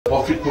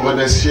profite pour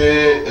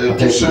remercier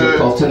tous ceux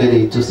qui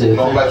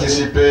ont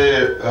participé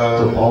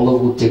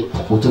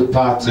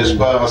n'est-ce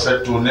pas, à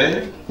cette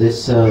tournée.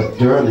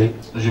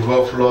 Je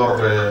vois Flore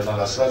dans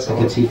la salle.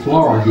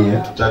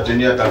 Tu as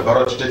tenu à ta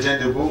parole, tu te tiens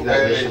debout. Voilà.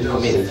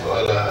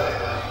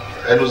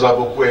 Elle nous a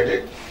beaucoup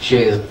aidé.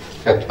 Elle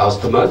a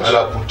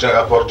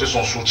apporté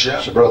son soutien.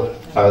 Je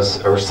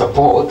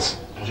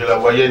la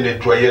voyais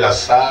nettoyer la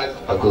salle.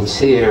 Vous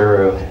savez,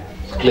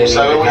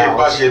 où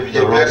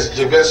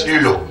je verse du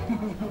lot.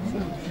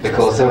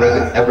 Because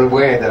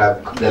everywhere that I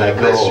go, I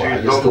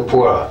used to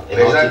pour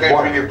anointed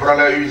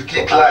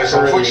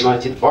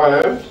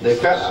oil. They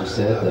felt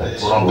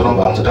pour entrer en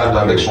contact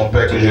avec son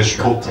Père que je suis.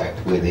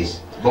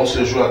 Bon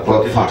séjour à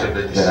toi, que Dieu te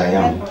bénisse.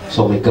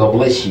 So may God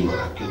bless you.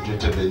 Que Dieu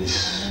te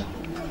bénisse.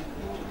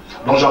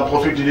 Donc j'en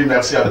profite de dire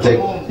merci à tout le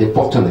monde. The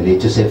opportunity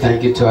to say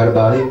thank you to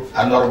everybody.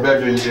 À Norbert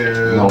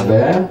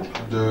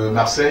de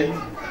Marseille.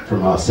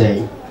 From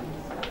Marseille.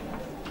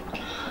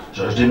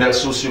 Je dis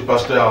merci aussi au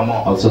pasteur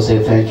Armand. Also say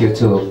thank you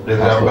to de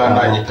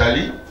Verbana en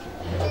Italie.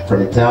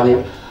 From Italy.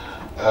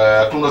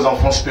 À tous nos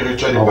enfants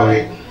spirituels de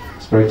Paris.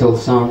 Spiritual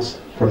sons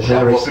from Paris. Je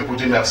profite pour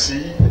dire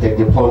merci. I take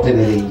the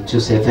opportunity to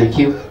say thank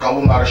you. Quand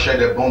vous marchez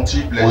avec des bons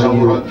types, les gens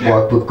vous rendent bien.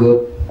 Work with good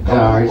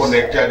Quand vous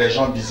connectez à des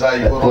gens bizarres,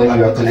 ils vous rendent when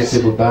you are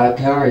connected with bad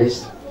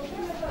guys,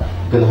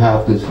 you can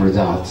have good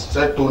results.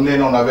 Cette tournée,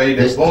 on avait eu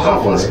des bons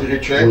enfants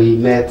spirituels. We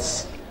met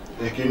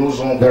et qui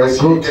nous ont very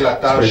good facilité la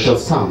tâche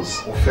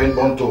sons. pour faire une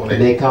bonne tournée.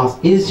 Make us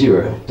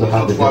easier to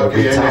have the good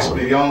results.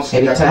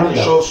 Anytime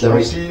there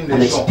is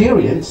an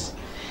experience,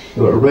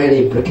 you are already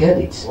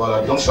implicated.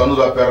 Voilà, donc ça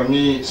nous a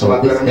permis, so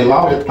this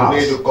allowed us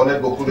de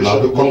connaître beaucoup de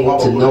choses, de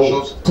comprendre beaucoup de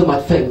choses. Too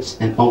much things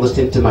and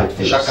understand too much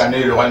things. Chaque année,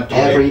 il y aura une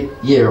tournée. Every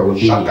year will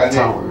be chaque année,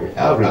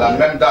 à la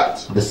même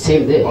date, the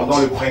same day. Pendant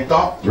le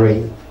printemps,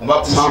 on va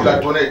poursuivre la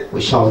tournée.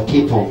 We shall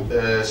keep on.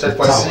 Cette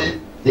fois-ci,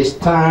 this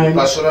time, the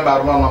pastor,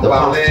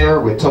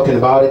 we're talking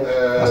about it.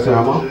 Pastor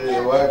Armand?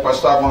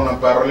 Pastor Armand en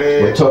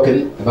parlait. We're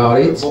talking about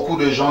it. Beaucoup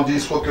de gens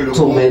disent qu'il faut que le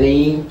Too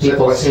many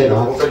people say that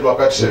the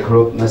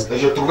group must, et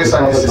je trouvais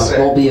ça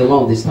nécessaire. Be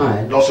alone this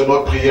time. Donc c'est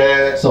notre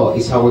prière. So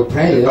it's our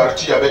prayer.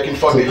 Parti avec une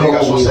forte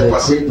délégation cette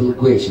fois-ci.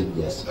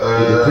 Yes.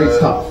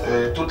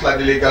 Toute la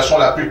délégation,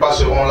 la plupart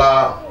seront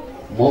là.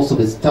 Most of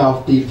the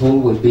staff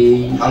people will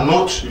be. En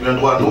août, ils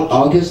viendront en août.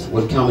 August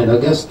will come in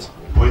August.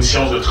 Pour une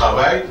séance de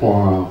travail.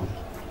 For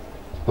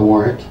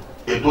work.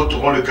 Et d'autres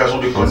auront l'occasion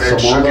de connaître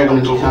chacun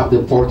d'entre vous.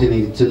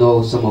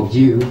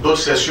 D'autres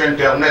c'est sur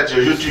internet,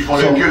 YouTube font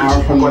le culte,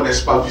 ils ne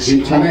connaissent pas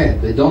physiquement.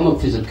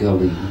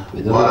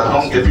 Voilà,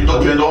 donc, et puis d'autres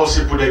viendront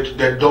aussi pour des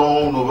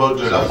dons au niveau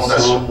de la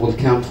fondation.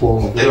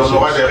 Et on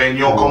aura des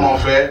réunions, comment on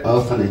fait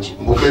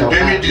pour que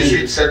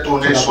 2018, cette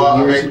tournée soit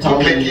avec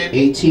toute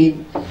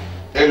l'équipe.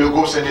 Et le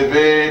groupe s'est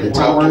levé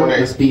pour la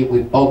tournée.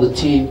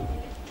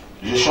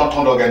 Je suis en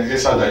train d'organiser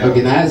ça d'ailleurs.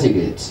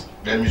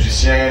 Les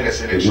musiciens, les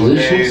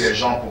sélectionnés, les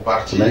gens pour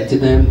partir. Mettez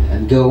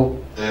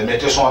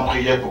ça en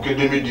prière pour que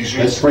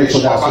 2018 ne soit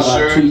pas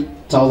seul,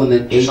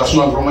 que ça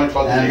soit vraiment une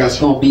forte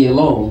délégation.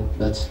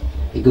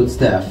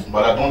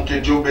 Voilà, donc que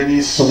Dieu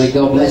bénisse. So may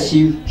God bless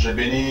you. Je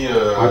bénis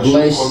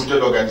le comité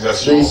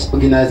d'organisation.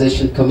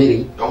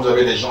 Quand vous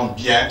avez des gens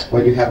bien,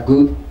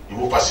 ils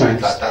vous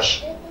facilitent la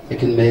tâche.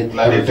 L'année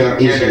dernière,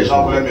 les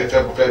gens voulaient me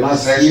faire pour faire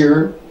business.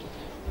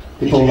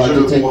 Utiliser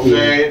le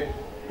prophète.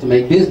 To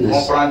make business.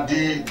 On prend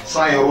 10,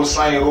 100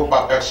 euros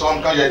par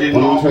personne. Quand il y a des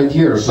noms,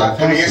 ça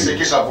créait ce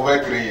que ça pouvait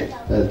créer.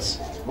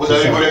 Vous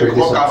avez vu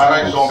vos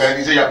camarades, ils ont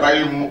organisé, il n'y a pas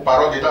eu une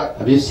parole dedans.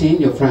 Have you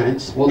seen your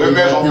friends?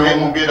 Eux-mêmes ont payé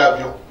mon billet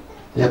d'avion.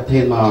 They have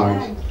paid my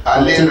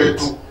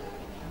aller-retour.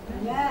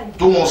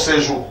 Tout mon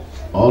séjour.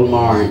 All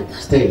my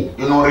stay.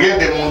 Ils n'ont rien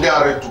demandé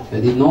en retour.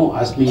 They did not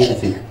ask me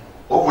anything.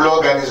 Vous voulez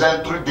organiser un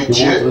truc de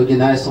Dieu. You want to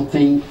organize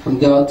something from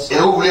God. Et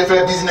vous voulez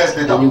faire business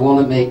dedans. And you want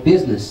to make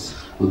business.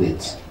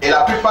 Et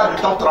la plupart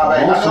du temps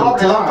travaillent. En Europe,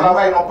 les gens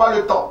travaillent, ils n'ont pas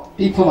le temps.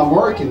 People are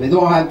working, they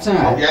don't have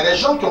time. Il y a des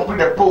gens qui ont pris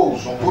des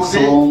pauses, ont posé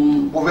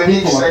pour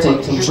venir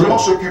justement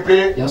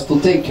s'occuper de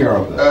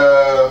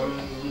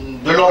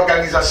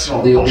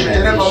l'organisation. Donc je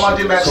tenais vraiment à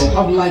dire merci. So I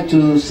would like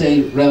to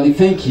say really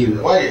thank you.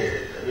 Oui,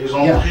 ils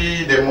ont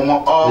pris des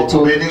moments hors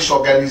pour venir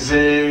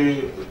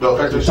s'organiser, en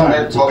fait,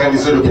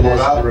 organiser le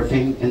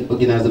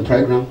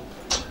programme.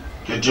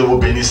 Que Dieu vous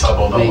bénisse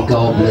abondamment. May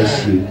God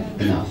bless you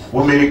enough.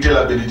 Vous méritez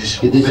la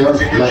bénédiction. Que Dieu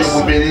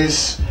vous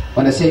bénisse.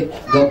 When I say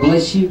God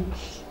bless you.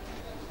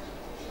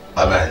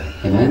 Amen.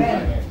 Amen.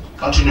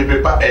 Quand tu ne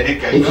peux pas aider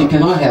quelqu'un, if you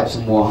cannot help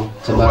someone,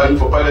 il ne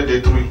faut pas le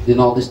détruire. Do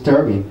not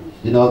disturb him.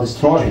 Do not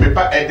destroy him. Tu ne peux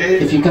pas aider.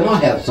 If you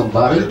cannot help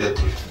somebody,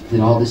 do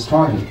not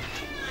destroy him.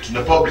 Tu n'es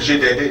pas obligé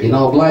d'aider. You're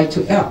not obliged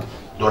to help.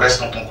 Donc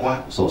reste dans ton coin.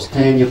 So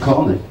stay in your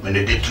corner. Mais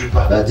ne détruis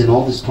pas. But do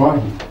not destroy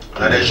him.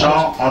 Il y a des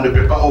gens, on ne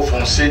peut pas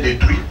offenser,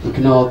 détruire. You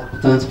cannot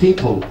offend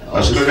people.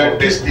 Parce que leur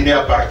destinée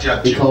appartient à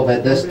Dieu. Because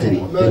their destiny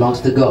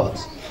belongs to God.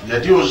 Il a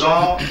dit aux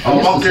gens,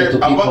 avant qu'ils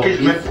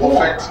deviennent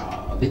prophètes,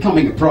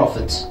 becoming a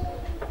prophet,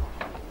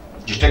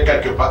 j'étais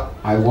quelque part.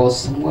 I was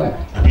somewhere.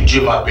 Et puis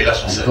Dieu m'a appelé à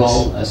son service.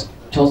 God has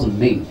chosen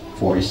me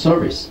for His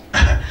service.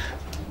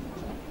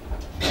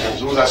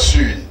 Je vous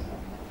assure,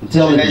 Je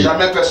n'ai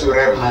jamais fait ce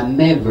rêve. I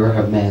never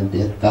have made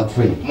that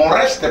dream. Mon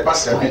rêve, c'était pas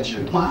servir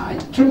Dieu. My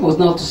dream was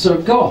not to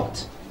serve God.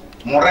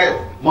 Mon rêve,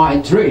 my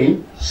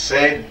dream,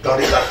 c'est dans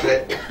les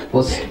affaires.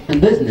 Was in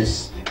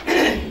business.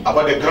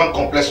 Avoir des grands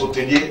complexes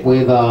hôteliers.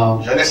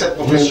 J'en ai cette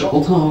profession.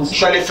 Je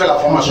suis allé faire la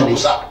formation pour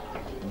ça.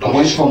 Donc,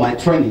 j'ai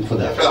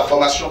fait la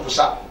formation pour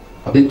ça.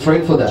 I've been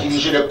trained for that.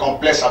 Diriger les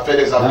complexes, à faire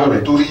des affaires de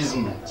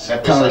tourisme. C'est un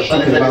peu ça. Je suis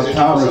allé faire des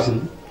études pour ça.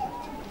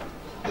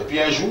 Et puis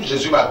un jour,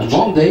 Jésus m'a touché.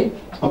 One day,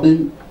 I've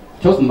been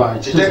chosen by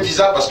Jesus. C'était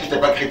bizarre parce que je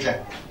n'étais pas chrétien.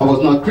 I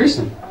was not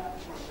Christian.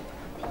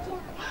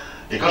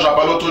 Et quand j'en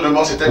parlais autour de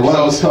moi, c'était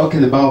bizarre aussi.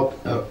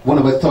 When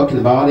I was talking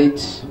about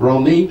it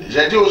around me,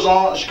 j'ai dit aux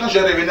gens, quand je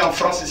vais revenir en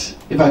France ici,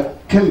 if I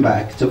come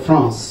back to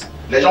France,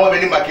 les gens vont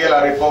venir m'accueillir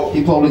à l'aéroport.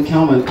 People will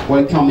come and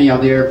welcome me at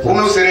the airport.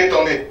 Vous-même serez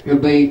étonnés. You'll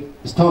be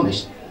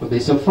astonished. You'll be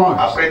surprised.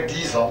 Après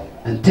 10 ans,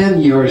 and 10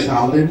 years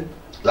after,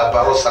 la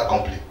parole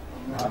s'accomplit.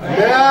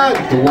 Amen.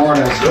 The word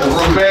has le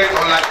prophète,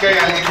 on l'accueille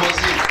en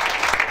limousine.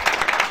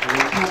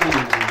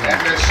 Un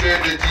monsieur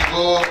de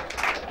Divo,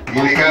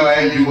 il regarde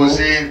à une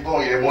limousine, bon,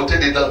 il est monté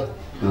dedans.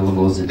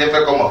 Il a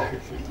fait comment?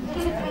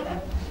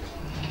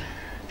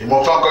 Ils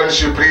m'ont fait encore une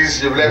surprise,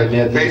 je voulais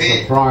bénir.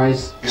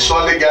 Ils sont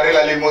allés garer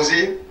la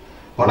limousine.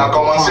 On a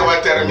commencé, on a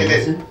terminé.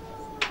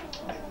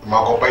 Ils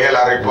m'ont accompagné à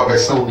l'aéroport avec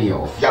ça. Il n'y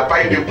a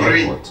pas eu de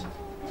bruit.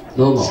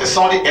 C'est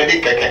sans dire aider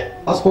quelqu'un.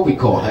 That's what we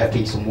call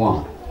helping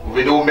someone. Vous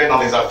venez vous mettre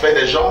dans les affaires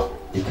des gens.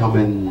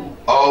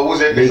 Oh,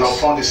 vous êtes des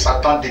enfants de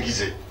Satan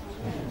déguisés.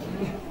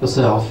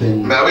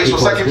 Mais oui, c'est pour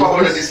ça qu'il faut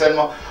avoir le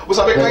discernement. Vous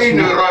savez, quand il y a une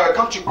erreur,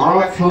 quand tu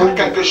crois, quand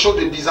quelque chose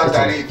de bizarre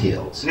t'arrive,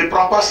 ne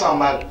prends pas ça en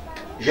mal.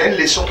 Il y a une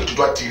leçon que tu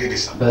dois tirer de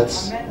ça.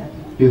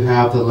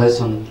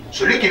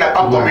 Celui qui n'a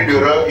pas commis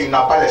d'erreur, il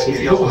n'a pas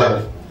l'expérience.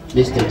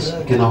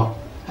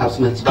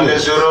 Dans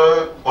les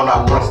erreurs, on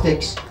apprend.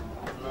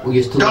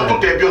 Quand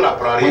tout est bien, on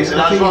n'apprend rien. C'est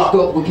la joie.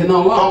 Ton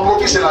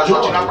profit, c'est la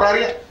joie, tu n'apprends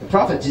rien.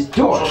 C'est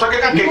pour ça que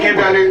quand quelqu'un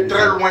veut aller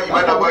très loin, il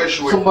va d'abord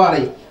échouer.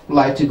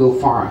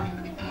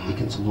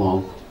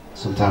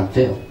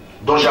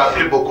 Donc j'ai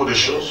appris beaucoup de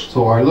choses.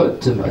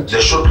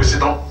 Des choses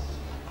précédentes.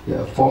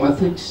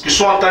 Qui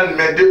sont en train de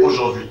m'aider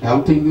aujourd'hui.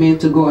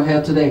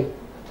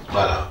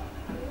 Voilà.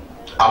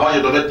 Avant, je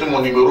donnais tout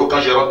mon numéro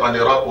quand je rentre en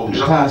Europe aux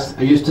gens. Maintenant,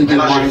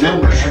 je fais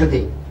plus.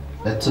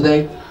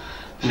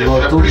 Je ne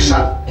fais plus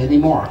ça.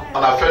 On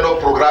a fait nos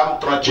programmes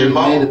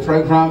tranquillement.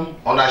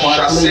 On a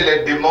chassé les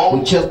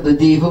démons.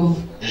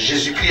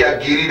 Jésus-Christ a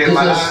guéri les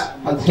malades.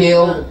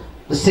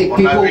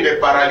 On a vu des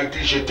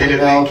paralytiques jeter les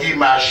béquilles,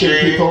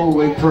 marcher.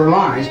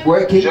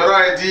 Je leur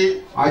ai dit,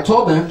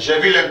 j'ai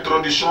vu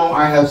l'introduction,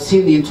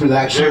 j'ai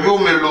vu où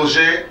me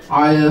loger.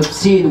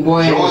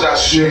 Je vous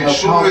assure,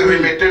 si vous me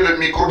remettez le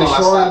micro dans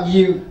la salle,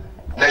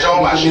 les gens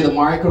vont marcher.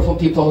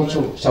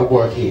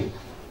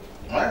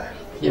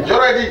 Je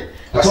leur ai dit,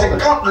 parce que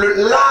quand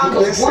l'âme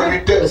d'un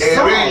serviteur est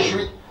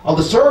réjouie,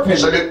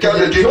 c'est le cœur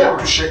de Dieu qui a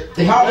touché.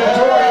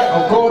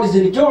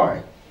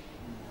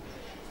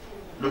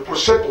 Le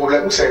prochain problème,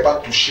 vous ne savez pas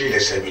toucher les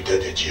serviteurs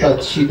de Dieu.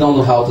 But you don't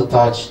know how to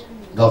touch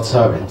God's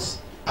servants.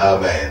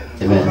 Amen.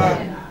 Amen.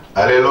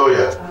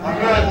 Alléluia.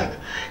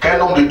 Quand un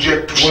homme de Dieu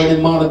est touché, when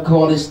the man of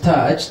God is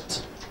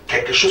touched,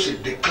 quelque chose se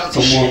déclenche.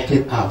 Someone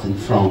get out in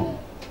from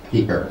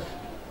the earth.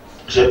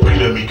 J'ai pris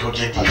le micro,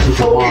 j'ai dit, il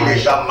faut que les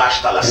gens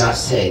marchent dans la salle. I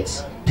said,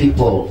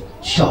 people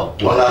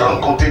shout. On a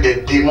rencontré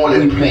des démons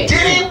les plus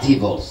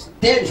terribles.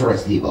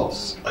 Dangerous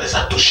devils. On les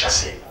a tous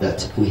chassés.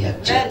 But we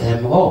have checked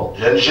them all.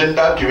 J'ai une jeune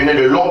dame qui venait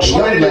de Londres.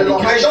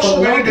 Les gens sont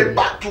venus de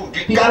partout,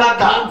 du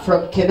Canada.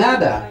 From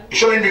Canada. Ils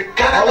sont venus du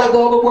Canada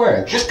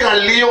jusqu'à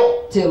Lyon.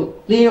 Till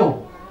Lyon.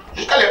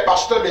 Jusqu'à les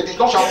pasteurs me disent,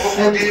 donc j'en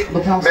profite dire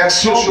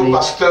merci au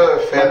pasteur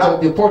Fernand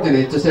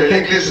de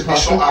l'église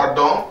Mission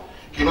Ardent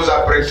qui nous a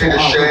prêté des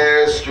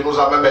chaises, qui nous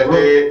a même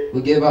aidé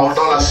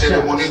pendant la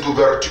cérémonie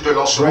d'ouverture de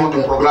lancement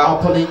du programme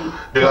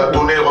de la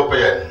donnée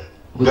européenne.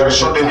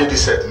 Version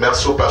 2017.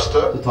 Merci au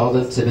pasteur.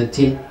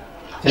 2017.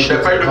 Je n'ai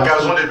pas eu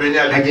l'occasion de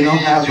venir à l'église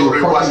et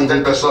revoir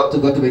certaines personnes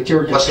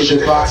parce que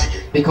j'étais fatigué.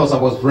 Because I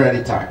was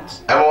really tired.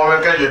 À un moment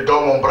même quand je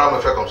dors, mon bras me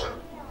fait comme ça.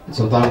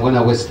 Sometimes when I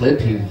was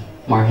sleeping,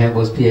 my hand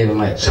was behaving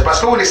like that. C'est parce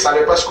que vous ne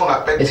savez pas ce qu'on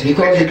appelle. It's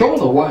because you don't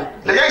know what.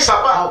 Les gens ils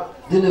savent pas.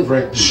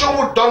 Si on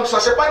vous donne ça,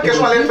 c'est pas une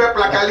question d'aller faire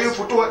placaler une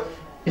photo.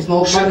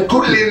 C'est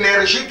toute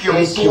l'énergie qui est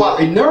en toi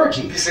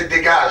qui se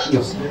dégage.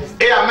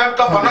 Et en même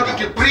temps, pendant que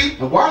tu pries,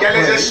 il y a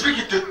les esprits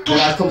qui te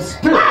touchent,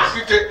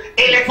 qui te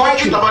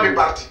électrocutent avant de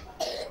partir.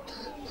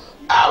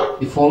 Ah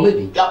oui.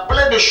 Il y a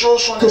plein de choses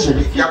sur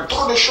l'esprit. Il y a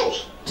trop de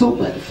choses. Donc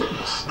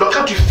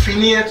quand tu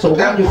finis un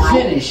boulot,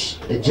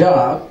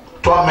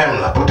 toi-même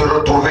là, pour te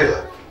retrouver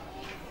là,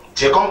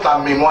 c'est comme ta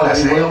mémoire là,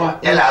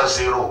 elle a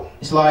zéro.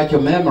 It's like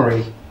your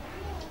memory.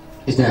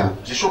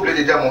 Je suis obligé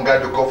de dire à mon gars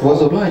de corps, il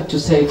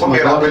faut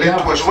me rappeler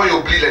tout, souvent il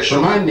oublie les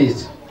choses.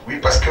 Oui,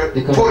 parce que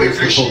faut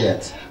réfléchir. Il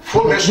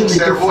faut mettre son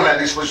cerveau à la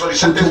disposition du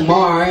Saint-Esprit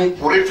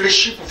pour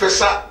réfléchir, pour faire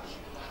ça.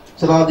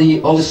 C'est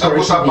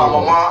pour ça, par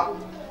moment,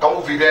 quand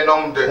vous vivez un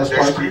homme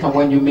d'esprit,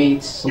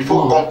 il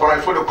faut comprendre,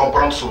 il faut le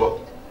comprendre souvent.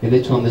 You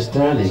need to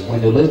understand it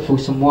when you live for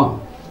someone.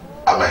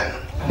 Amen.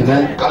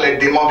 Amen. Quand les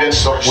démons viennent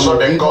sortir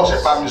des corps,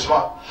 c'est pas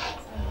amusement.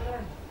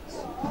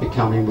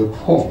 Becoming with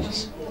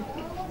forms.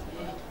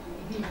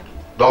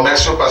 Donc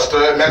merci au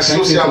pasteur, merci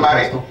aussi à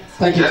Marie.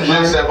 J'ai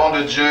un servant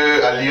de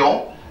Dieu à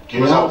Lyon qui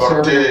nous a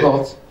apporté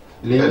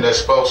un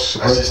espace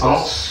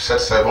assistance,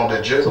 cette servant de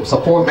Dieu.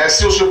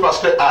 Merci aussi au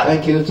pasteur Anne.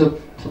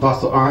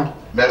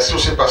 Merci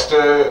aussi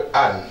pasteur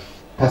Anne.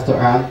 Pastor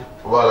Anne.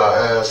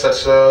 Voilà, cette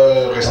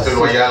soeur restait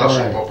loyale à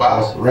son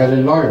papa. Voilà,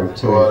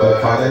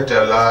 elle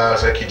était là,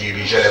 celle qui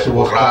dirigeait les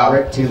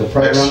programmes.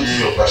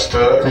 Merci au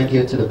pasteur.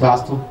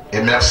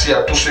 Et merci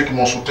à tous ceux qui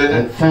m'ont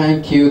soutenu.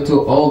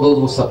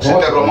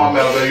 C'était vraiment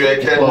merveilleux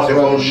avec tellement de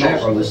bonnes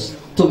choses.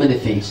 On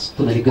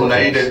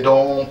a eu des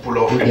dons pour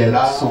l'offrir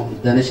là.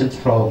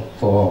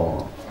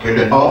 Que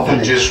le nom de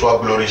Dieu soit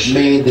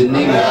glorifié.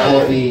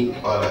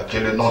 Voilà, que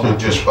le nom de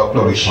Dieu soit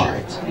glorifié.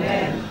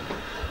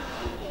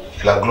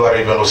 Que la gloire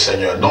revienne au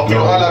Seigneur. Donc il y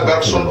aura la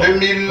version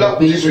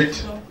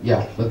 2018.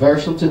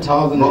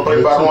 Nous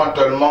préparons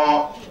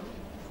actuellement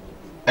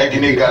un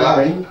dîner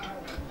gala.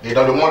 Et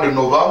dans le mois de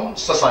novembre,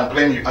 ça c'est en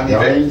plein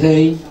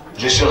hiver,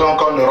 je serai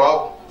encore en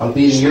Europe,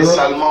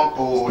 spécialement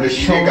pour le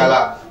dîner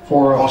gala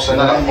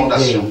concernant la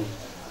fondation.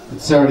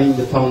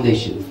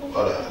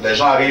 Voilà. Les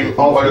gens arrivent,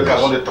 on voit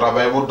l'occasion de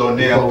travailler, vous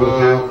donner un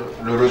peu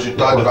le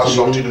résultat de la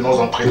sortie de nos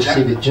entretiens.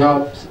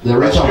 Parce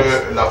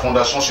que la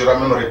fondation sera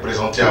même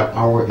représentée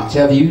en Europe.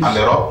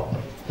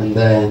 Je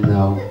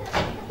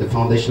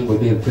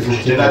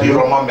tenais à dire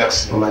vraiment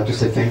merci.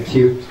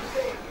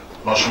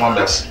 Franchement,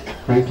 merci.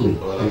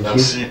 Voilà,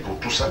 merci pour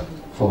tout ça.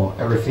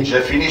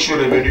 J'ai fini, je suis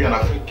revenu en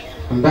Afrique.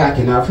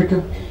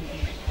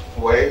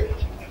 Oui.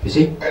 Elle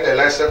est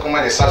là, elle sait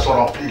comment les salles sont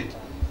remplies.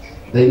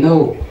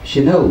 She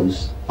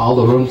knows all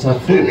the rooms are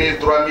full. 2000,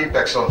 3000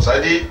 personnes. Ça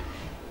veut dire,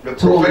 le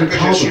prophète que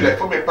je suis là, il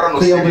faut me prendre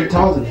au sérieux.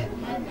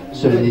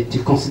 Je le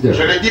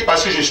dis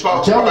parce que je suis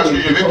pas, parce que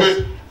je veux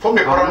que, faut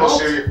me prendre au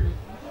sérieux.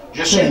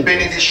 Je suis une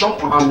bénédiction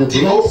pour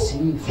Divo,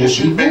 je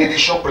suis une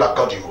bénédiction pour la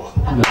Côte d'Ivoire.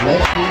 Je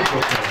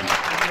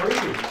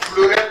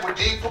pleurais pour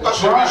dire, pourquoi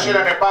ce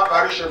monsieur-là n'est pas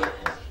apparu chez nous.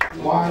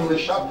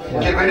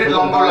 Qui est venu de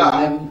l'Angola,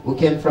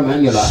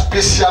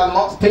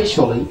 spécialement,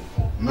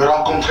 me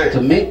rencontrer.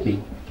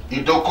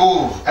 Il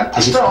découvre un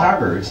pasteur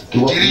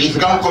qui dirige une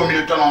grande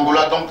communauté en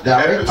Angola, donc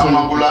en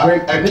Angola,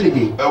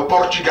 au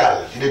Portugal.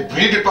 Il est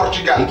venu du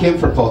Portugal.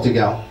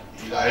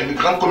 Il a une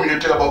grande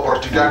communauté là-bas au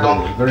Portugal,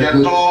 donc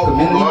bientôt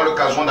on aura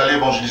l'occasion d'aller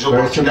évangéliser au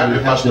Portugal.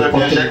 Le pasteur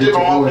vient, j'ai été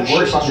vraiment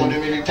touché par son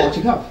humilité.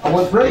 Il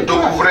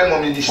découvrait mon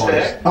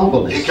ministère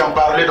et qui en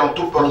parlait dans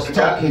tout le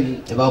Portugal.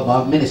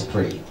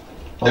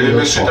 Et le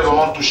monsieur était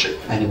vraiment touché.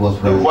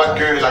 On voit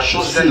que la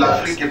chose vient de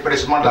l'Afrique et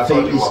précisément de la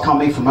Côte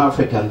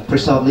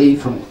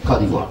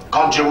d'Ivoire.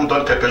 Quand Dieu vous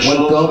donne quelque chose,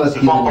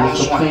 il faut en prendre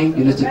soin.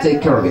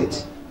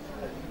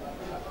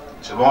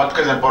 C'est vraiment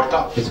très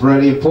important.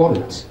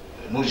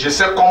 Je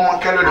sais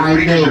quel est le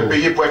prix que j'ai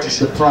payé pour être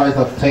ici.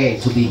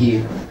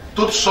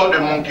 Toutes sortes de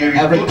monqueries,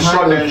 toutes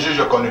sortes d'injures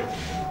je connais.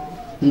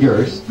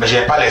 Mais je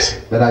n'ai pas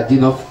laissé.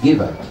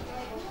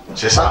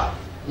 C'est ça.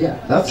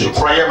 Je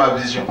croyais ma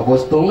vision. Au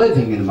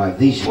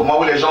moment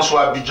où les gens sont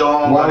à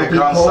Abidjan, dans les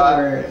grandes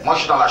salles, moi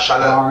je suis dans la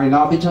chaleur.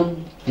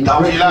 Dans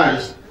le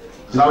village,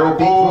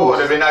 Zaroko, on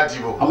est venu à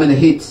Divo.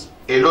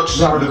 Et l'autre,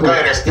 le gars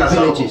est resté à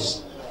Zaroko.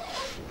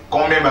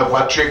 Combien ma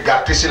voiture est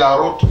gâtée sur la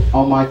route?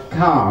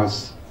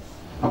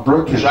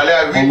 J'allais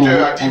à 8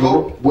 h à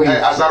Divo,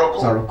 à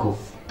Zaroko.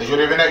 Et je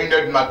revenais à 1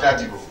 h du matin à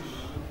Divo.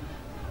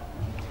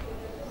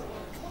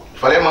 Il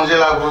fallait manger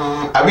là,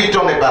 à 8 h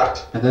on est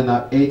parti.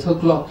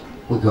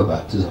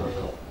 C'est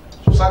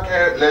pour ça que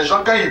les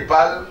gens quand ils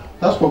parlent,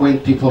 les gens quand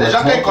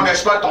ils ne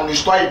connaissent pas ton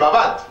histoire, ils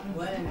bavardent.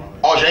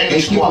 Oh, j'ai une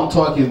histoire.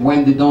 Ils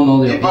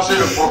pensent que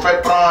le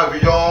prophète prend un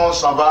avion,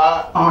 s'en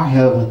va.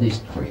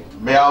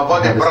 Mais avant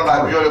de prendre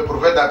l'avion, le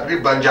prophète a pris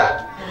Banja.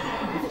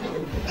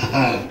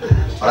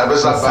 On appelle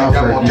ça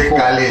Banja monté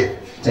calé.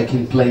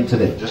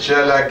 Je suis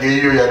allé à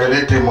Guéhio, il y a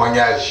des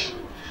témoignages.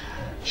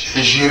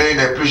 J'ai juré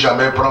ne plus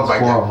jamais prendre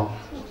Banja.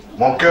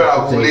 Mon cœur a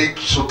voulu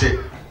sauter.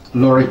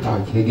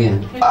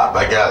 Ah,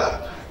 Baga là.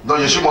 Donc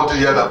je suis monté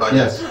déjà dans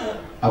Baga. Yes,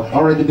 I've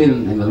already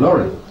been in the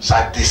lorry.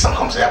 Ça descend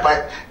comme ça, il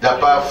n'y a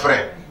pas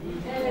frein.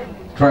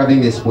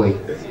 Driving this way.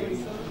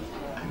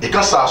 Et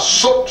quand ça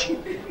saute,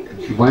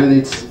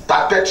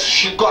 ta tête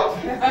chicote.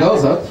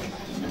 Goes up,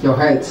 your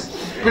head.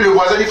 Puis le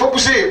voisin dit, il faut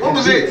pousser, il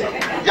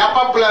n'y a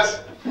pas de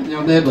place.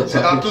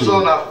 C'est dans tout ça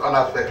on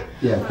a fait.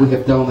 Yeah, we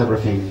have done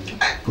everything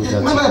for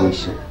that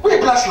situation. Où est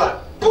la place là?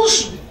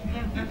 Pousse.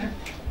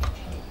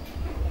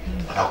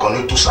 On a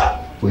connu tout ça.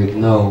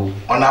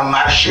 On a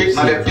marché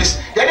dans les pistes.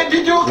 Il y a des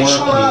vidéos qui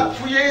sont là,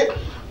 fouillées.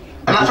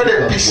 On a fait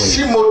des pistes,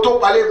 6 motos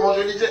pour aller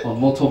évangéliser. On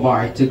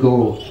motorbike to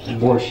go and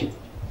worship.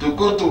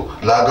 Tout.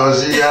 La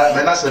gozilla,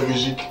 maintenant c'est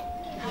musique.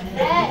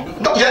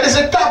 Donc il y a des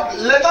étapes.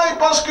 Les gens ils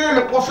pensent que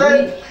le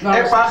prophète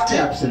est parti.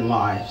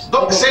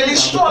 Donc c'est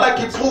l'histoire là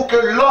qui prouve que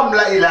l'homme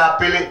là il est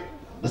appelé.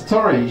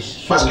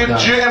 Parce que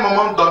Dieu à un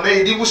moment donné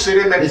il dit vous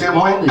serez mes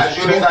témoins à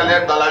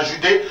Jérusalem, dans la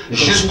Judée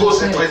jusqu'aux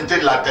extrémités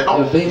de la terre.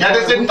 Donc il y a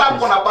des étapes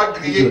qu'on n'a pas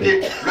grillées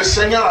que le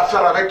Seigneur a fait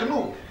avec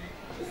nous.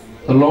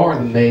 The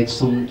Lord made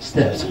some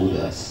steps with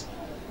us,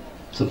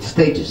 some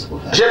stages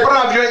with us. J'ai pris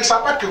l'avion, ils ne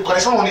savent pas que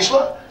connaissant mon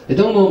histoire. They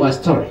don't know my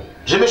story.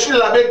 Je me suis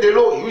lavé de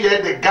l'eau, il y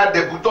a des gars,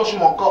 des boutons sur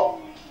mon corps.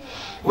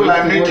 Où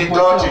la nuit tu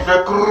dors, tu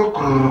fais crou,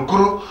 crou,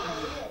 crou,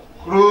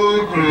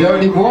 crou, crou.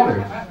 Dirty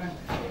water.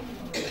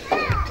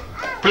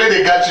 Plein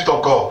de gars sur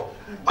ton corps.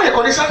 Moi, je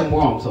connais ça. Some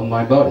worms on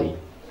my body.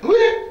 Oui.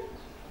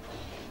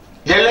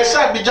 J'ai laissé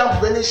Abidjan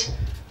pour venir ici.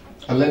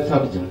 I left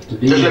Abidjan to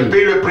be Je here.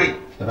 paye le prix.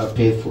 That I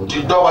paid for.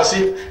 Tu dors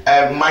aussi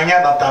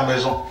mania dans ta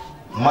maison.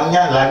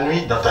 Mania la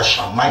nuit dans ta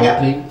chambre. Mania.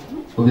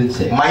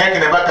 Mania qui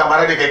n'est pas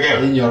camarade de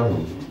quelqu'un. In your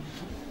room.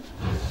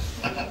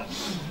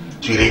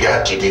 Tu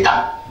regardes, tu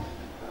t'étends.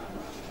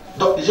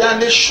 Donc il y a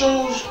des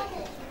choses,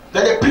 il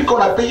y a des prix qu'on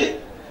a payés.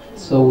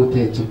 So we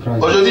paid to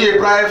price. Aujourd'hui, je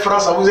prends Air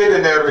France, ça vous est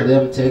énervé.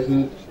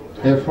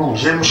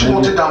 Je me suis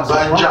monté dans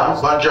Banja.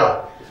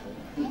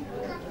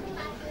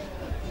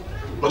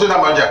 Monté dans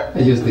Banja.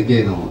 I used to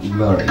get on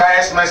Lorry.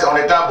 KS, on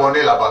était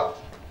abonnés là-bas.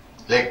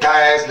 Les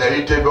KS, les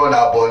UTB, on est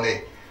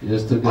abonnés.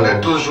 On est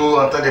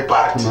toujours en train de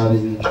partir.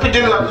 Depuis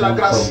Dieu nous a la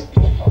grâce.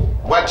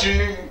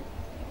 Voiture.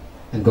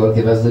 And God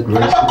give us the grace. On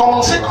n'a pas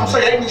commencé comme ça,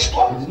 il y a une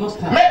histoire.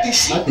 Mais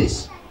ici,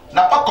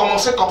 n'a pas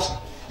commencé comme ça.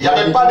 Il n'y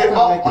avait pas de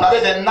bancs, on avait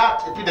des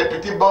nattes et puis des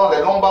petits bancs,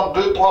 des longs bancs,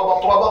 2, 3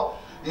 bancs, 3 bancs.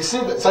 Ici,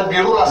 ce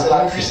bureau-là, c'est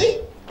la cuisine.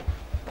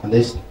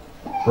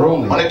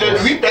 On était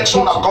 8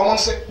 personnes à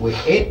commencer. On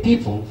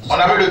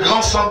avait le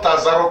grand centre à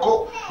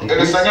Zaroko et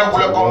le Seigneur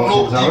voulait qu'on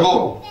ouvre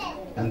Divo.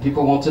 And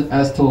people wanted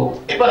us to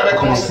et puis on avait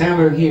commencé.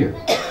 Here.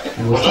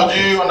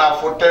 Aujourd'hui, on a un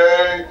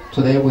fauteuil.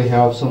 Today we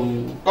have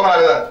some. Comment on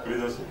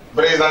appelle ça?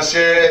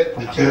 Présidentiel.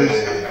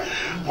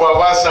 Pour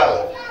avoir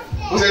ça.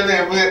 Vous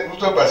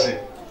êtes passé.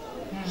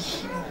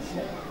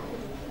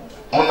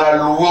 On a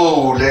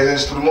loué les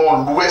instruments,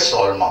 on louait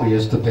seulement. We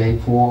used to pay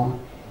for.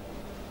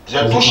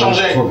 J'ai tout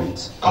changé.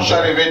 Quand je suis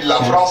arrivé de la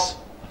France,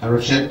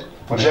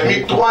 j'ai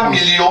mis 3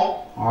 millions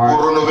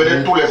pour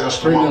renouveler tous les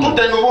instruments. Tout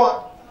est nouveau.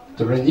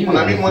 On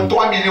a mis moins de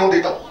 3 millions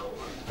dedans.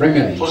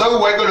 C'est pour ça que vous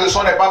voyez que le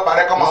son n'est pas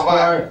pareil comme avant.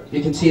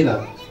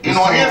 Ils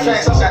n'ont rien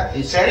fait, ça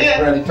c'est rien.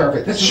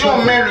 Si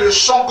on met le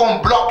son qu'on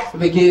bloque,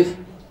 les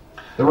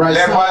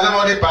voisins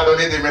vont dire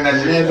pardonnez,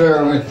 déménager.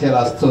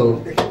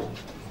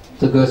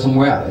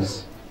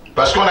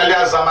 Parce qu'on allait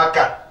à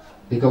Zamaka,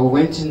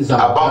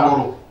 à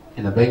Bangoro.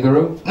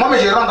 Moi, mais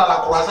je rentre dans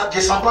la croisade, je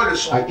ne sens pas le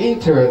son. I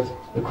entered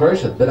the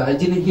croisade, but I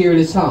didn't hear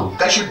the sound.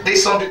 Quand je suis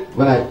descendu,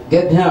 when I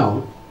get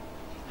down,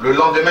 le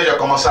lendemain, j'ai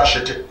commencé à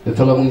acheter. The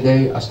following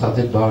day, I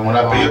started buying. On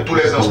a payé tous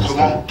les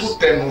instruments, tout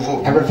est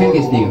nouveau. Everything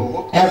is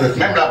new. Everything.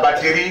 Même la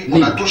batterie,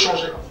 on a tout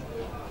changé.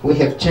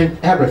 We have changed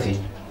everything.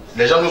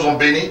 Les gens nous ont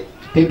bénis.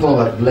 People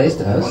have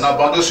blessed us. On a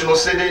vendu sur nos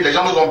CD, les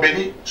gens nous ont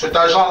bénis. Cet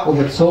argent, we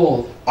have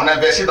sold. On a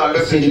investi dans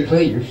l'œuvre de Dieu.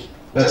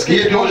 C'est ce qui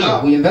est dit aux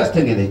gens. We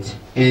invested in it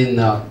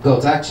in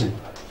God's action.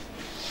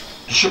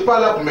 Je ne suis pas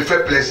là pour me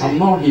faire plaisir. I'm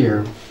not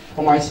here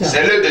for myself.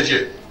 C'est l'œuvre de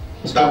Dieu.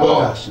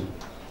 D'abord,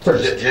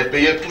 j'ai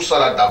payé tout ça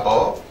là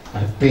d'abord. I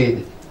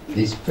paid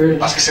this first.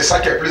 Parce que c'est ça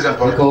qui est plus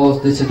important.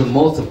 Because this is the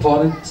most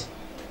important.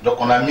 Donc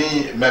on a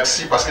mis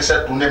merci parce que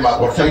cette tournée m'a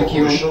apporté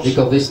beaucoup de choses.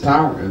 Because this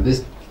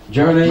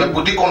journey. Mais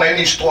pour dire qu'on a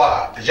une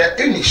histoire, j'ai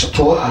une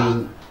histoire.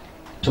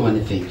 Too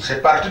many things.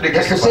 C'est parti de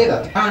quelque part. Say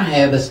that I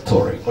have a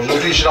story.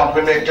 Aujourd'hui, je suis en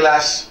première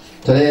classe.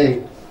 Today,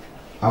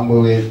 I'm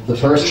with the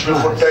first class. Le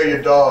fauteuil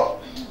est dehors.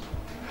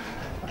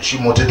 Je suis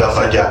monté dans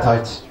ma gare.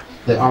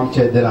 The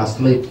armchair that I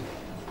sleep.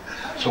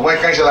 Souvent,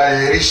 quand j'ai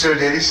la riche,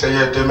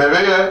 c'est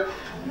merveilleux.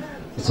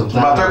 Je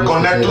m'appelle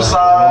connaître tout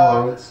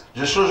ça.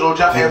 Je suis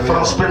aujourd'hui en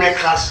France, première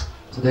classe.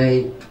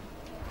 Today,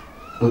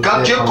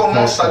 quand Dieu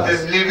commence à te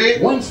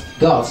lever,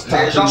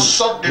 les gens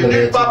sortent de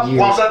nulle part pour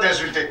commencer à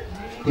t'insulter.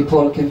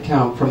 People can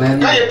come from any.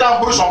 Quand il était en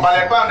brousse, on ne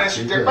parlait pas, on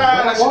n'insultait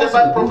pas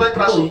le prophète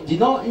Krasso.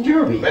 Maintenant,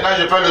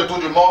 je fais le tour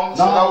du monde.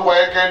 C'est là où vous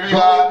voyez que lui,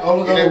 là,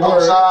 il est comme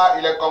ça,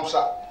 il est comme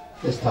ça.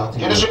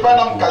 Je ne suis pas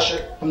un homme caché.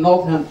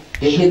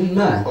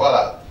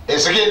 Voilà. Et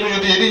ce qui est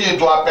toujours dit, il dit, je ne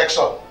dois à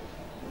personne.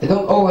 I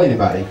don't owe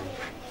anybody.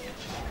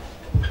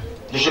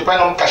 Je ne suis pas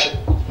un homme caché.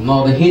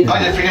 Quand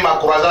j'ai fini ma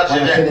croisade, je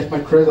viens.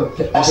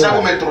 On sait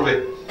où me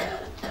trouver.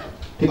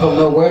 People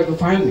know where to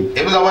find me.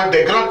 Et nous avons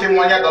des grands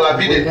témoignages dans la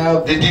vie de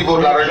Divo,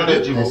 de la région de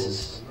Divo.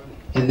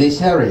 In this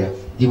area,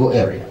 Divo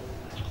area.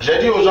 J'ai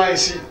dit aux gens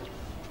ici.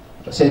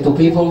 Say to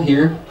people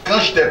here. Quand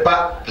je n'étais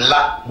pas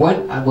là,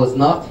 when I was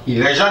not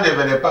here, les gens ne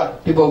venaient pas.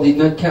 People did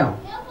not come.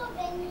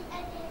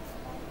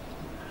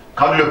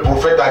 Quand le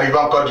prophète arrivait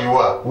en Côte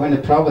d'Ivoire, when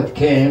the prophet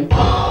came,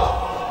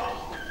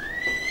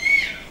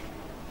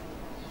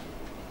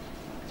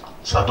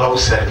 ça doit vous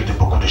servir de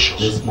beaucoup de choses.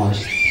 This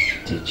must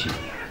teach you.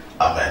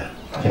 Amen.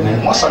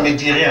 Amen. Moi, ça ne me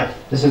dit rien.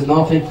 This is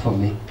nothing for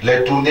me.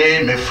 Les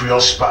tournées ne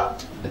m'influencent pas.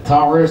 The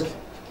towers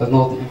does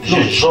not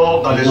influence. Je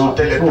dors dans les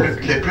hôtels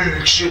les plus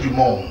luxueux du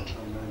monde.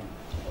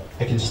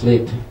 I can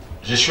sleep.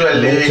 Je suis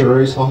allé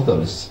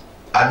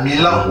à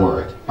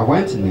Milan. I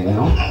went to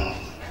Milan.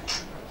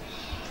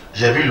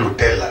 J'ai vu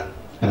l'hôtel là.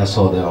 And I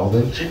saw the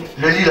building.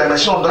 Le lit, la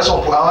nation, on doit son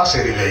pouvoir se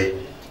réveiller.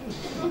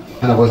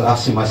 And I was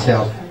asking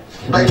myself.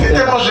 C'est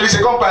tellement joli,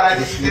 c'est comme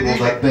paradis.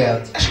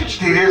 Est-ce que tu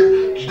te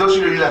rêves? Je dois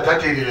sur le lit, la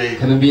tête est réveillée.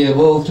 Can be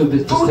able to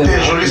be Tout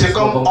est joli, c'est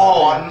comme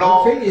or en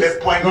or, les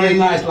poignets. Very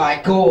nice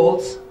like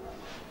gold.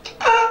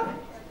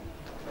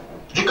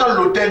 Du coup,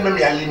 l'hôtel même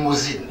il y a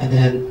limousine. And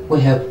then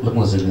we have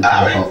limousine.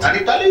 Ah oui, en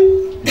Italie.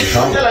 Il y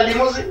a la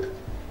limousine.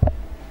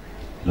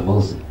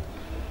 Limousine.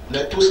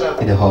 Mais tout ça.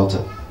 In the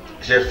hotel.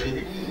 J'ai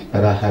fini.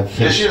 But I have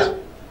Je suis là. finished.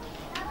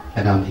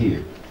 And I'm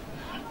here.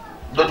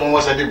 D'autres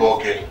moments, ça dit bon,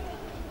 ok. Il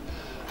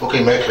faut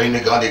qu'il m'ait créé une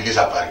grande église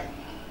à Paris.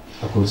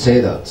 I could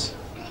say that.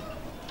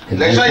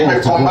 Les gens ils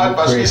me font mal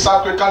parce qu'ils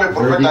savent que quand le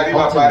prophète arrive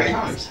à Paris,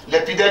 les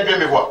fidèles viennent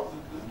me voir.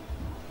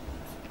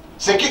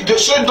 C'est de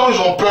ceux dont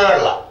ils ont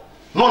peur là.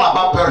 Nous on n'a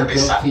pas peur de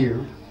ça.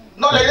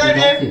 Non, les gens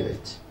viennent.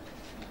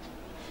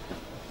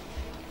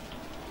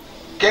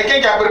 Quelqu'un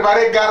qui a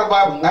préparé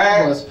garba,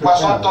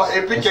 poisson,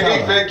 et puis quelqu'un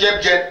qui fait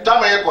djeb djeb. T'as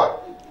mangé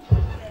quoi?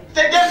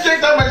 C'est djeb djeb,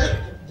 t'as mangé.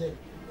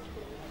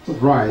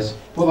 Rice.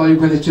 What are you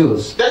going to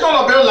choose? Les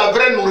gens ont besoin de la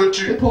vraie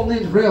nourriture. People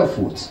need real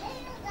food.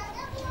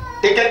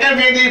 Et quelqu'un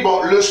vient dire,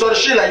 bon, le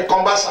sorcier là, il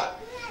combat ça.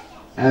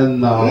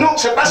 Non,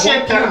 c'est pas sur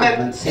Internet.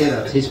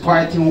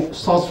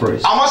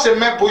 Avant, c'est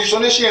même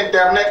positionné sur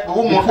Internet pour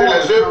vous montrer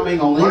les œuvres.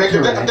 On était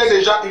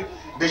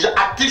déjà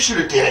actifs sur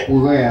le terrain.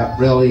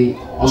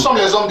 Nous sommes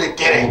les hommes de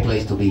terrain.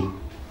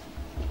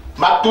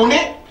 Ma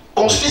tournée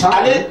consiste à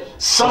aller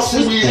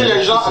sensibiliser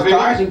les gens à venir.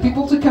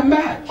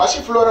 Parce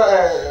que Flora,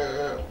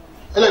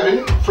 elle est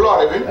venue.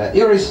 Flora est venue.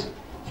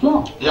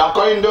 Il y a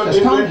encore une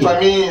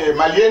famille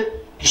malienne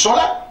qui sont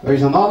là. There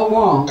is another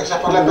one.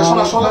 La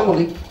personne sont là.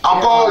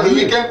 Encore le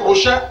week-end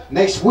prochain.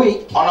 Next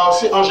week. On a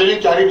aussi Angéline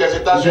qui arrive des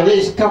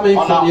États-Unis. On a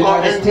encore une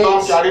femme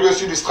qui arrive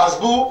aussi de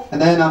Strasbourg. And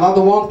then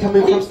another one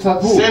coming from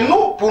Strasbourg. C'est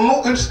nous, pour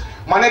nous, une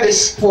manière de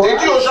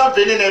dire aux gens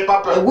venez, n'ayez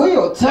pas peur. We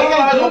will tell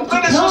them to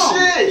come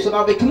so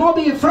that they cannot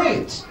be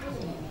afraid.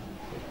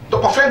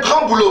 Donc on fait un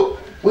grand boulot.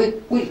 We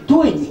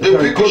doing.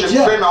 Depuis que je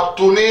fais ma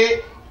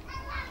tournée,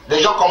 les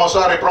gens commencent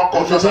à reprendre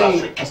confiance en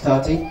Afrique.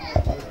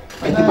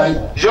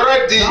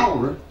 J'aurais dit,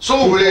 si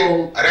vous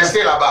voulez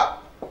rester là-bas,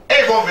 et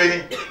ils vont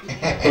venir.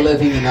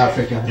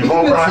 Ils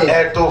vont prendre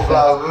un taux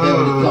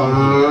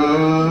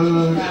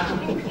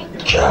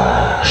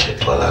chez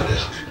toi là.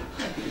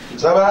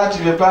 Ça va,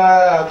 tu veux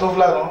pas un taux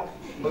non?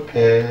 Ok.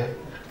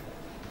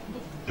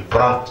 Il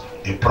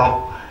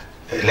prend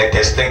les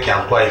destins qui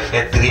en toi, il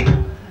fait trip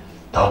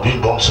dans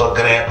une bombe sur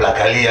grain,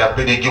 placali, un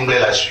peu de jungle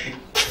là-dessus.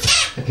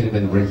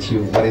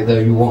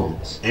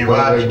 Il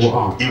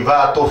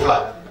va à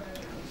Tofla.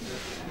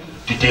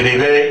 Tu te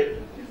réveilles,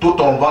 tout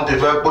ton ventre te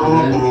fait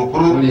brou.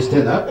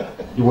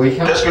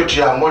 Qu'est-ce que tu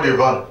as, mot de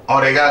ventre? On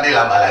regarde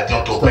la maladie,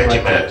 on te paie,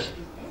 tu meurs.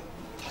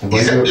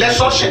 Les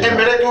sorciers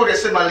aimeraient que vous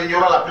restez dans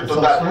l'ignorance la plus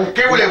totale.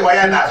 Que vous les voyez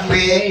en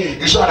Afrique,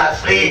 ils sont en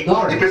Afrique, ils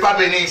ne peuvent pas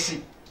venir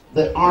ici.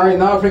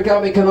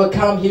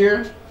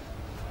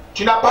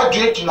 Tu n'as pas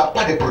Dieu, tu n'as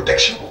pas de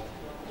protection.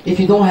 If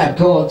you don't have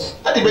God,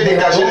 tu peux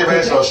dégager les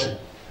vrais sorciers.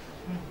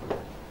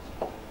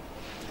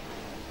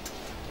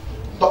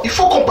 Donc il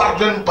faut qu'on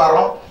pardonne nos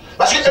parents.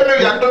 Parce qu'il y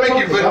a deux mecs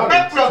qui veulent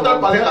même plus entendre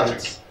parler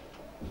d'Afrique.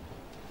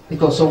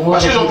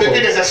 Parce qu'ils ont vécu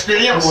des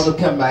expériences.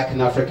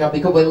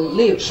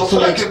 Surtout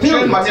la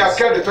culture m'a mis à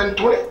cœur de faire une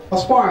tournée.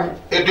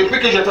 Et depuis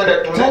que je fais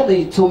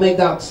des tournées,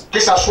 que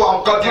ce soit en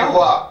Côte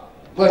d'Ivoire,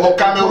 au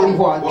Cameroun,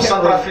 au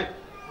Centrafrique,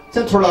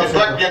 je dois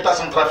être bientôt à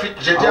Centrafrique.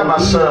 J'ai dit à ma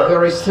soeur,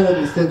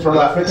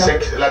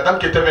 la dame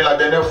qui était venue la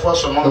dernière fois,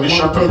 son nom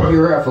m'échappe un peu.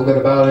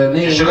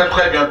 Je serai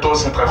très bientôt au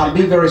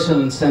Centrafrique.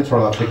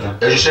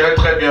 Et je serai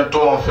très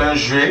bientôt en fin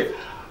juillet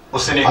au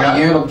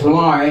Sénégal, au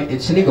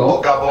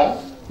Gabon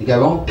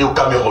et au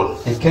Cameroun.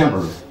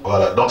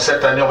 Voilà, donc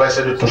cette année on va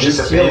essayer de toucher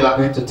ces pays-là.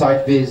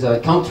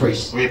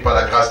 Oui, par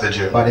la grâce de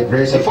Dieu.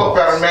 Il faut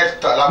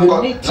permettre à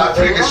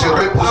l'Afrique de se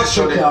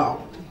repositionner.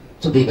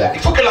 Il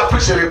faut que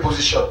l'Afrique se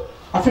repositionne.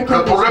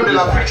 Le problème de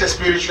l'Afrique c'est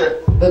spirituel.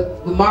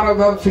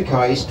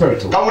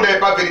 Quand vous n'avez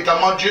pas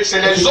véritablement Dieu,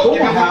 c'est les autres qui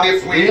vont vous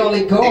dépouiller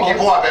et qui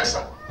vont avec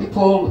ça.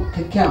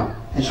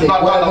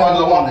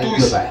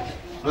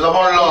 Nous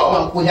avons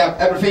l'or,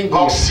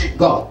 bauxite,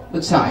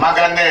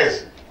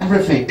 manganèse,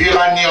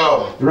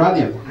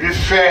 uranium, le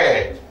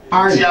fer,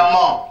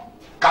 diamant,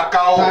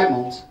 cacao,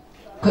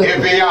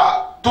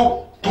 EVA,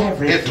 tout.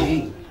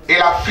 Et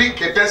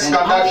l'Afrique est un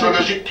scandale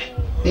géologique.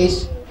 Et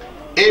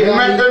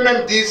même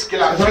eux-mêmes disent que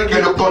l'Afrique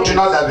est le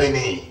continent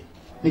d'avenir.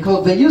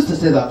 Because they used to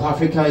say that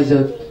Africa is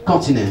a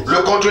continent.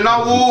 Le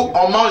continent où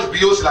on mange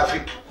bio, c'est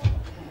l'Afrique.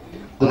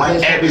 On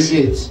mange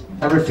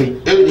everything.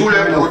 Et tous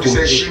les produits,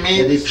 c'est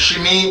chimie.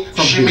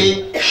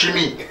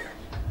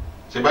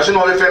 C'est parce que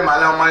nous on veut faire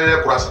malin, on mange les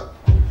croissants.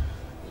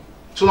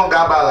 Sinon,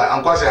 Gaba là,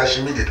 en quoi c'est la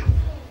chimie dedans?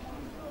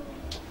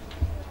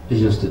 They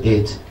used to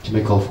eat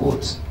chemical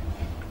foods.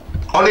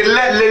 On est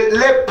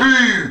les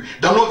purs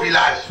dans nos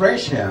villages.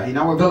 Fresh air in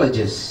our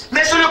villages.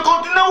 Mais c'est le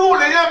continent où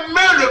les gens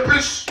meurent le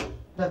plus.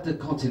 That's the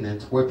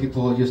continent where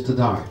people used to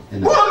die. Où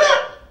on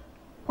meurt?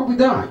 Where we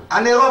die?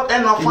 En Europe,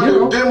 un enfant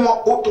de 2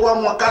 mois ou 3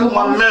 mois, 4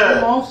 mois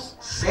meurt.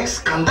 C'est un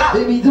scandale.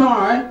 Baby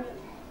die.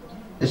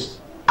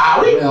 Ah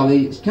oui?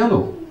 Really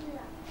scandal.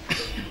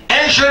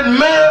 Un jeune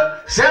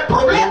meurt, c'est un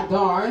problème.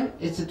 Die,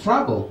 it's a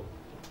trouble.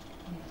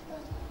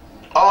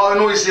 Oh,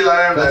 nous ici,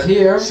 là,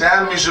 c'est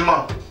un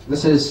musulman.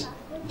 This is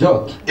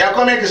joke. Il y a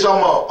combien qui sont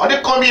morts? On dit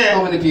combien?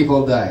 How many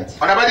people died?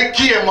 On n'a pas dit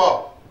qui est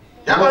mort.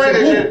 Il y a combien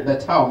de gens?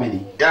 But how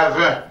many? Il y a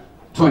 20.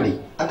 20.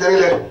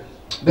 Enterrez-les.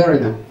 Bury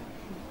them.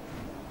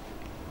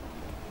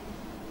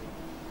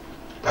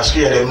 Parce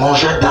qu'il y a des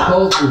mangeurs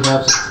d'âme. Because we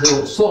have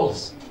still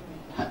souls.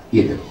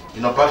 Either.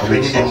 Ils n'ont pas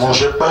fini de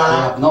manger pas. They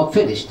have not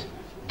finished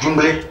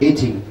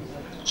eating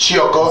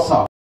salt.